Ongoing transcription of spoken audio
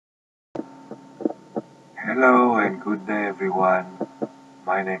Hello and good day everyone.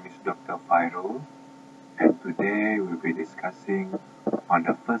 My name is Dr. Fairul and today we'll be discussing on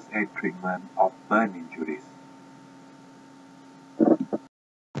the first aid treatment of burn injuries.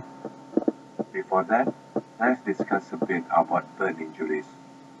 Before that, let's discuss a bit about burn injuries.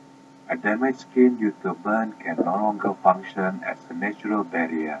 A damaged skin due to burn can no longer function as a natural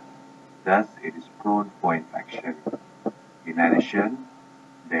barrier, thus it is prone for infection. In addition,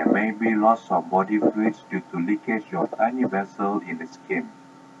 there may be loss of body fluids due to leakage of tiny vessels in the skin.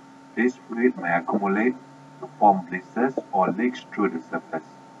 This fluid may accumulate to form blisters or leaks through the surface.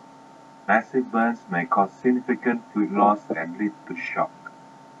 Massive burns may cause significant fluid loss and lead to shock.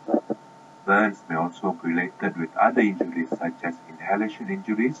 Burns may also be related with other injuries such as inhalation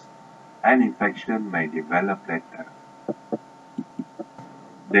injuries, and infection may develop later.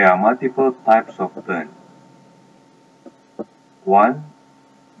 There are multiple types of burn. 1.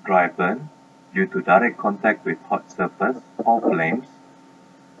 Dry burn due to direct contact with hot surface or flames.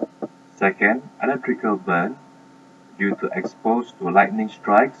 Second, electrical burn due to exposed to lightning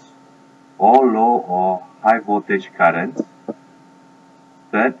strikes or low or high voltage currents.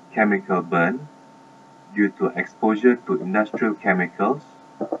 Third, chemical burn due to exposure to industrial chemicals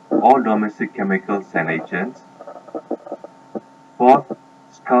or domestic chemicals and agents. Fourth,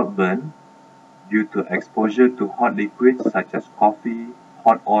 scalp burn due to exposure to hot liquids such as coffee,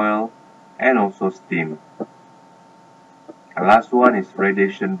 hot oil, and also steam. And last one is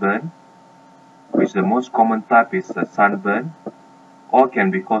radiation burn, which the most common type is a sunburn, or can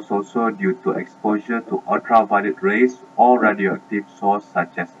be caused also due to exposure to ultraviolet rays or radioactive source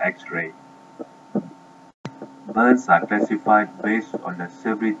such as X-ray. Burns are classified based on the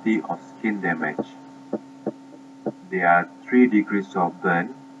severity of skin damage. There are 3 degrees of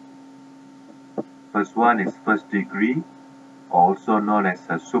burn. First one is first degree, also known as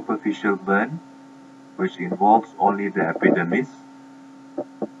a superficial burn, which involves only the epidermis.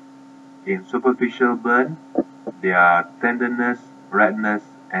 In superficial burn, there are tenderness, redness,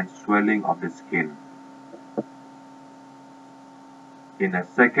 and swelling of the skin. In a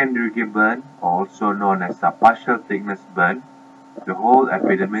second degree burn, also known as a partial thickness burn, the whole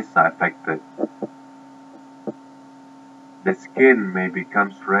epidermis are affected. The skin may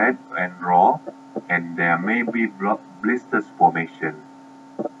become red and raw, and there may be blisters formation.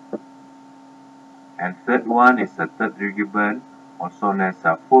 And third one is a third degree burn, also known as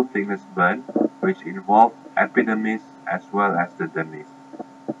a full thickness burn, which involves epidermis as well as the dermis.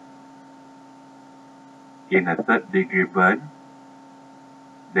 In a third degree burn,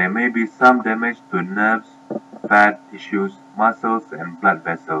 there may be some damage to nerves, fat, tissues, muscles, and blood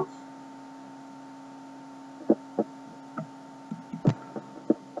vessels.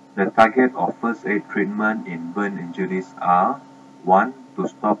 The target of first aid treatment in burn injuries are 1. To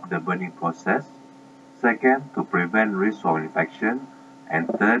stop the burning process, 2nd. To prevent risk of infection, and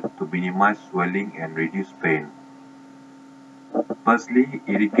 3rd. To minimize swelling and reduce pain. Firstly,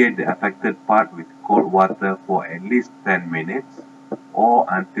 irrigate the affected part with cold water for at least 10 minutes or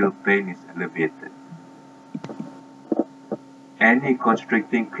until pain is alleviated. Any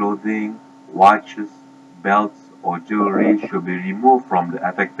constricting clothing, watches, belts, or jewelry should be removed from the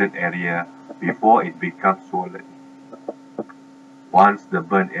affected area before it becomes swollen. Once the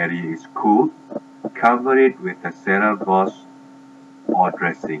burn area is cooled, cover it with a sterile gauze or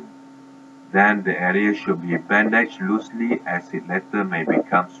dressing. Then the area should be bandaged loosely as it later may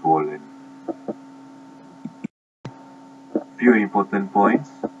become swollen. Few important points.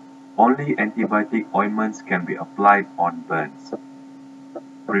 Only antibiotic ointments can be applied on burns.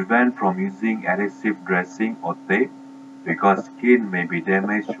 Prevent from using adhesive dressing or tape because skin may be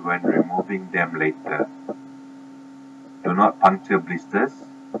damaged when removing them later. Do not puncture blisters.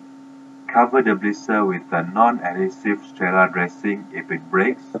 Cover the blister with a non-adhesive sterile dressing if it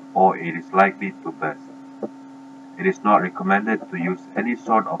breaks or it is likely to burst. It is not recommended to use any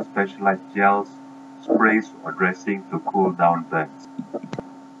sort of specialized gels, sprays, or dressing to cool down burns.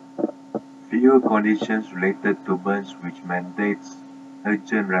 Few conditions related to burns which mandates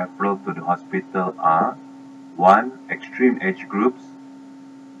urgent referral to the hospital are 1. Extreme age groups,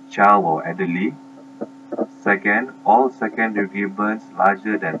 child or elderly. 2nd, all second degree burns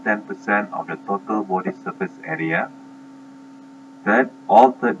larger than 10% of the total body surface area. 3rd,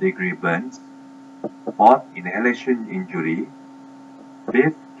 all third degree burns. 4th, inhalation injury.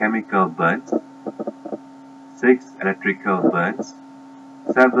 5th, chemical burns. 6th, electrical burns.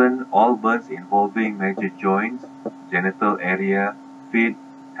 7. All burns involving major joints, genital area, feet,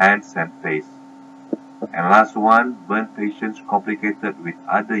 hands, and face. And last one, burn patients complicated with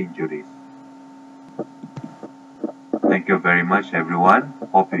other injuries. Thank you very much everyone.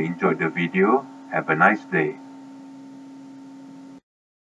 Hope you enjoyed the video Have a nice day.